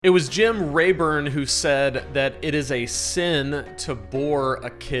It was Jim Rayburn who said that it is a sin to bore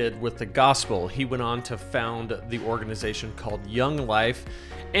a kid with the gospel. He went on to found the organization called Young Life.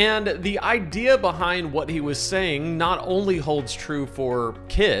 And the idea behind what he was saying not only holds true for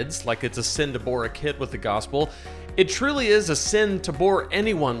kids, like it's a sin to bore a kid with the gospel, it truly is a sin to bore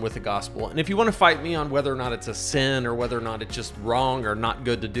anyone with the gospel. And if you want to fight me on whether or not it's a sin or whether or not it's just wrong or not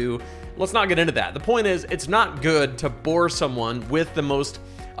good to do, let's not get into that. The point is, it's not good to bore someone with the most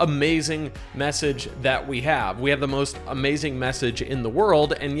amazing message that we have. We have the most amazing message in the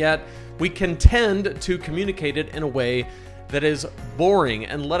world, and yet we can tend to communicate it in a way that is boring,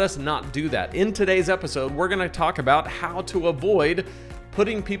 and let us not do that. In today's episode, we're going to talk about how to avoid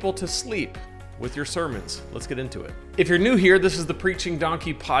putting people to sleep with your sermons. Let's get into it. If you're new here, this is the Preaching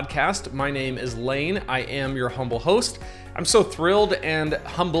Donkey podcast. My name is Lane. I am your humble host. I'm so thrilled and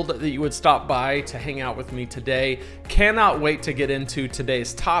humbled that you would stop by to hang out with me today. Cannot wait to get into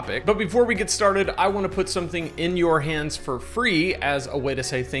today's topic. But before we get started, I want to put something in your hands for free as a way to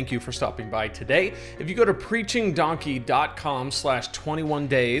say thank you for stopping by today. If you go to preachingdonkey.com/21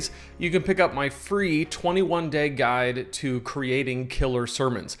 days, you can pick up my free 21-day guide to creating killer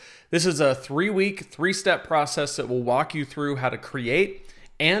sermons. This is a 3-week, 3-step process that will walk you through how to create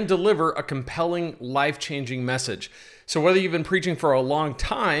and deliver a compelling, life-changing message. So whether you've been preaching for a long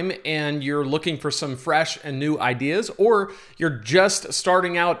time and you're looking for some fresh and new ideas, or you're just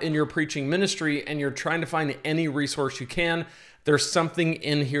starting out in your preaching ministry and you're trying to find any resource you can, there's something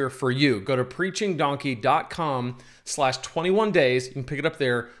in here for you. Go to preachingdonkey.com/21 days. You can pick it up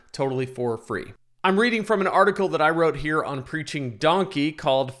there totally for free. I'm reading from an article that I wrote here on Preaching Donkey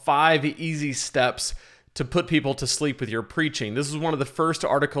called 5 Easy Steps to Put People to Sleep with Your Preaching. This is one of the first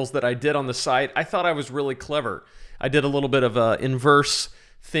articles that I did on the site. I thought I was really clever. I did a little bit of an inverse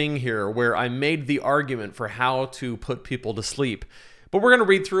thing here where I made the argument for how to put people to sleep. But we're going to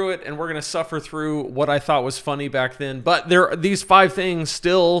read through it and we're going to suffer through what I thought was funny back then. But these 5 things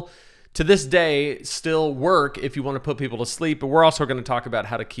still, to this day, still work if you want to put people to sleep. But we're also going to talk about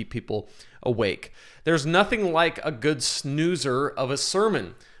how to keep people awake. There's nothing like a good snoozer of a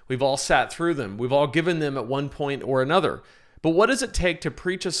sermon. We've all sat through them. We've all given them at one point or another. But what does it take to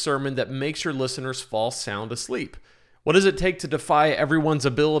preach a sermon that makes your listeners fall sound asleep? What does it take to defy everyone's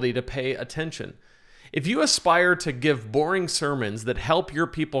ability to pay attention? If you aspire to give boring sermons that help your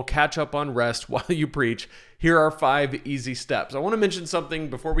people catch up on rest while you preach, here are 5 easy steps. I want to mention something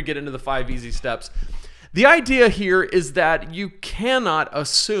before we get into the 5 easy steps. The idea here is that you cannot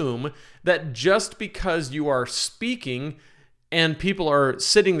assume that just because you are speaking and people are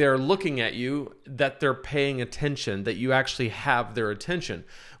sitting there looking at you, that they're paying attention, that you actually have their attention.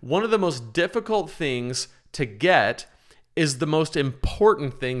 One of the most difficult things to get is the most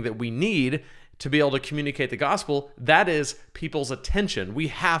important thing that we need to be able to communicate the gospel. That is people's attention. We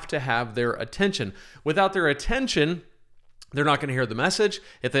have to have their attention. Without their attention, they're not going to hear the message.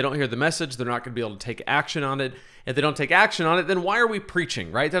 If they don't hear the message, they're not going to be able to take action on it. If they don't take action on it, then why are we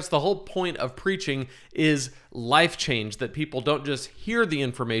preaching, right? That's the whole point of preaching, is life change, that people don't just hear the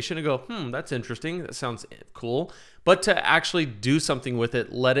information and go, that's interesting, that sounds cool, but to actually do something with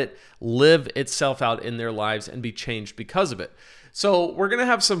it, let it live itself out in their lives and be changed because of it. So we're going to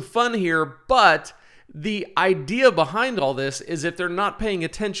have some fun here, but the idea behind all this is if they're not paying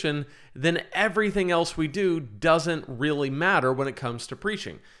attention, then everything else we do doesn't really matter when it comes to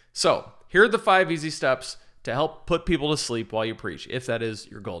preaching. So here are the 5 easy steps to help put people to sleep while you preach, if that is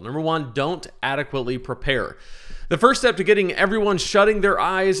your goal. Number 1, don't adequately prepare. The first step to getting everyone shutting their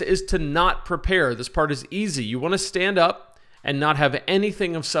eyes is to not prepare. This part is easy. You want to stand up and not have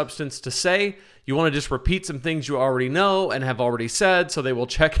anything of substance to say. You want to just repeat some things you already know and have already said, so they will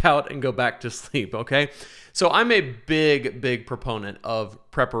check out and go back to sleep, okay? So I'm a big proponent of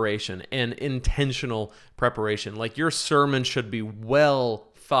preparation and intentional preparation. Like, your sermon should be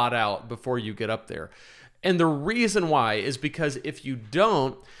well thought out before you get up there. And the reason why is because if you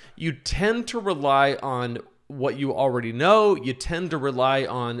don't, you tend to rely on what you already know. You tend to rely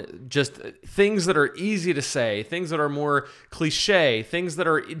on just things that are easy to say, things that are more cliche, things that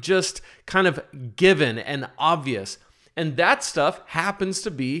are just kind of given and obvious. And that stuff happens to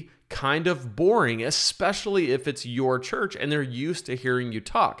be kind of boring, especially if it's your church and they're used to hearing you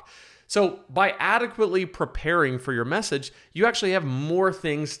talk. So by adequately preparing for your message, you actually have more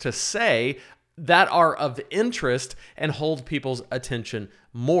things to say that are of interest and hold people's attention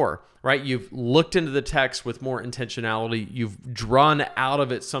more, right? You've looked into the text with more intentionality. You've drawn out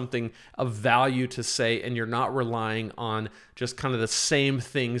of it something of value to say, and you're not relying on just kind of the same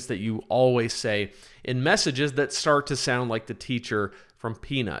things that you always say in messages that start to sound like the teacher from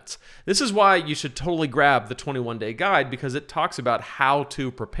peanuts. This is why you should totally grab the 21-day guide, because it talks about how to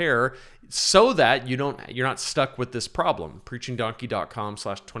prepare so that you're not stuck with this problem.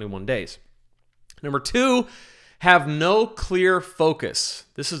 preachingdonkey.com/21days. Number 2, have no clear focus.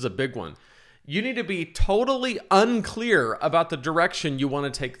 This is a big one. You need to be totally unclear about the direction you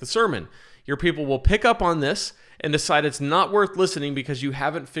want to take the sermon. Your people will pick up on this and decide it's not worth listening because you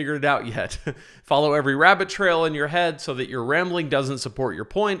haven't figured it out yet. Follow every rabbit trail in your head so that your rambling doesn't support your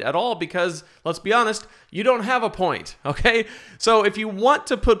point at all, because, let's be honest, you don't have a point, okay? So if you want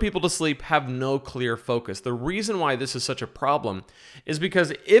to put people to sleep, have no clear focus. The reason why this is such a problem is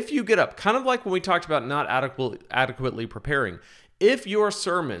because if you get up, kind of like when we talked about not adequately preparing, if your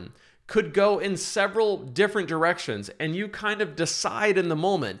sermon could go in several different directions and you kind of decide in the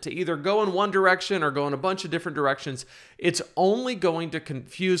moment to either go in one direction or go in a bunch of different directions, it's only going to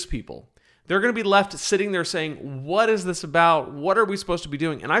confuse people. They're going to be left sitting there saying, what is this about? What are we supposed to be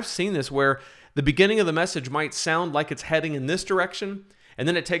doing? And I've seen this where the beginning of the message might sound like it's heading in this direction, and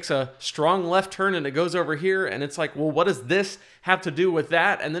then it takes a strong left turn and it goes over here, and it's like, well, what does this have to do with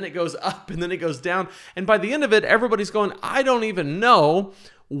that? And then it goes up and then it goes down. And by the end of it, everybody's going, I don't even know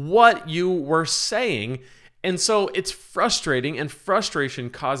what you were saying. And so it's frustrating, and frustration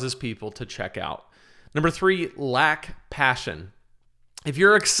causes people to check out. Number 3, lack passion. If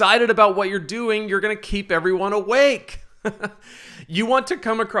you're excited about what you're doing, you're going to keep everyone awake. You want to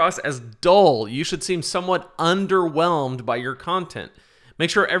come across as dull. You should seem somewhat underwhelmed by your content. Make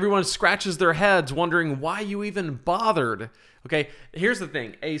sure everyone scratches their heads wondering why you even bothered. Okay, here's the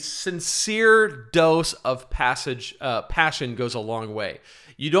thing. A sincere dose of passion goes a long way.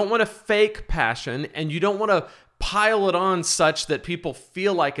 You don't want to fake passion, and you don't want to pile it on such that people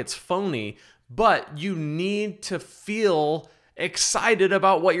feel like it's phony, but you need to feel excited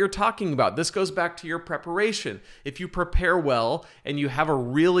about what you're talking about. This goes back to your preparation. If you prepare well and you have a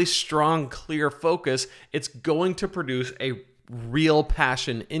really strong, clear focus, it's going to produce a real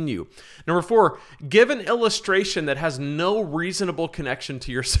passion in you. Number 4, give an illustration that has no reasonable connection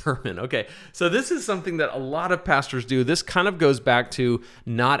to your sermon. Okay, so this is something that a lot of pastors do. This kind of goes back to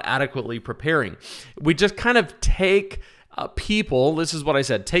not adequately preparing. We just kind of take people, this is what I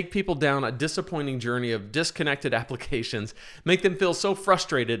said, take people down a disappointing journey of disconnected applications, make them feel so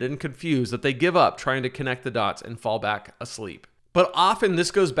frustrated and confused that they give up trying to connect the dots and fall back asleep. But often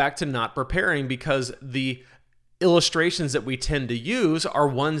this goes back to not preparing, because the illustrations that we tend to use are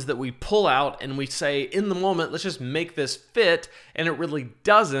ones that we pull out and we say in the moment, let's just make this fit, and it really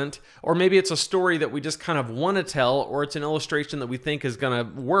doesn't. Or maybe it's a story that we just kind of want to tell, or it's an illustration that we think is going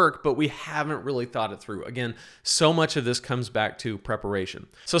to work, but we haven't really thought it through. Again, so much of this comes back to preparation.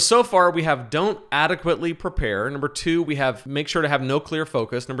 So far we have don't adequately prepare. Number 2, we have make sure to have no clear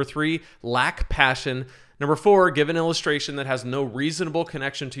focus. Number 3, lack passion. Number 4, give an illustration that has no reasonable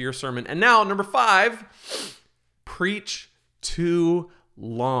connection to your sermon. And now number 5, preach too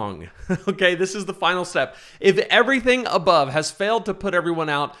long. Okay, this is the final step. If everything above has failed to put everyone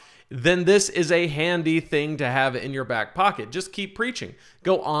out, then this is a handy thing to have in your back pocket. Just keep preaching.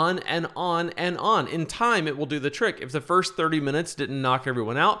 Go on and on and on. In time, it will do the trick. If the first 30 minutes didn't knock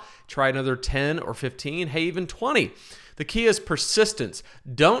everyone out, try another 10 or 15, hey, even 20. The key is persistence.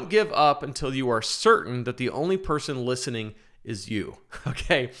 Don't give up until you are certain that the only person listening is you.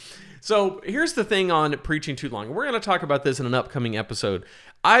 Okay? So here's the thing on preaching too long. We're going to talk about this in an upcoming episode.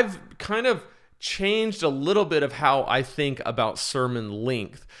 I've kind of changed a little bit of how I think about sermon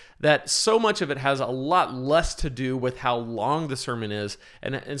length, that so much of it has a lot less to do with how long the sermon is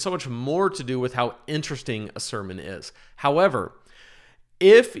and so much more to do with how interesting a sermon is. However,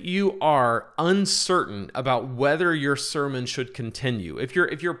 if you are uncertain about whether your sermon should continue, if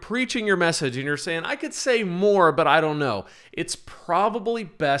you're preaching your message and you're saying, I could say more, but I don't know, it's probably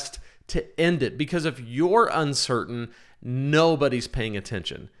best to end it, because if you're uncertain, nobody's paying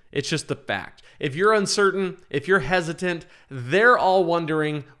attention. It's just the fact. If you're uncertain, if you're hesitant, they're all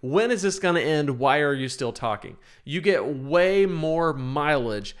wondering, when is this going to end? Why are you still talking? You get way more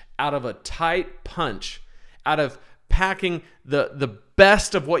mileage out of a tight punch, out of packing the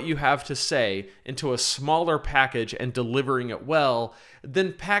best of what you have to say into a smaller package and delivering it well,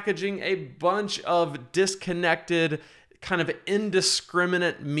 than packaging a bunch of disconnected, kind of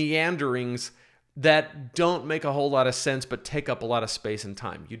indiscriminate meanderings that don't make a whole lot of sense but take up a lot of space and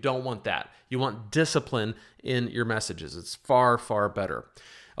time. You don't want that. You want discipline in your messages. It's far, far better.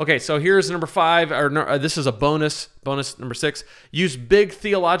 Okay, so here's number 5, this is a bonus number 6. Use big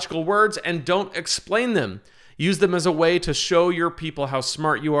theological words and don't explain them. Use them as a way to show your people how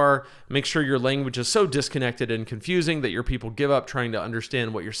smart you are. Make sure your language is so disconnected and confusing that your people give up trying to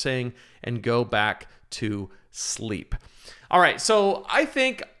understand what you're saying and go back to sleep. All right, so I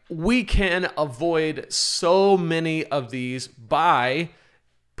think we can avoid so many of these by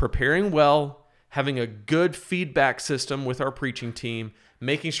preparing well, having a good feedback system with our preaching team,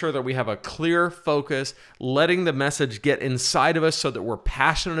 making sure that we have a clear focus, letting the message get inside of us so that we're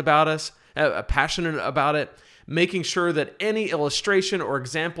passionate about it, making sure that any illustration or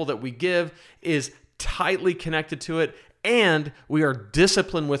example that we give is tightly connected to it, and we are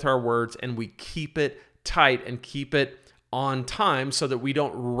disciplined with our words and we keep it tight and keep it on time so that we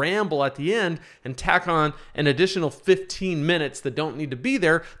don't ramble at the end and tack on an additional 15 minutes that don't need to be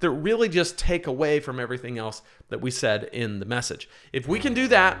there that really just take away from everything else that we said in the message. If we can do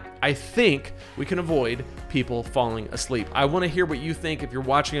that, I think we can avoid people falling asleep. I want to hear what you think. If you're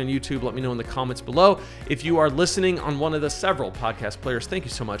watching on YouTube, let me know in the comments below. If you are listening on one of the several podcast players, thank you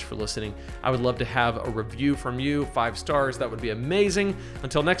so much for listening. I would love to have a review from you, 5 stars. That would be amazing.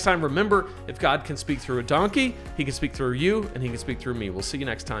 Until next time, remember, if God can speak through a donkey, he can speak through you and he can speak through me. We'll see you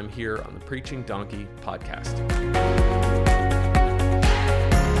next time here on the Preaching Donkey podcast.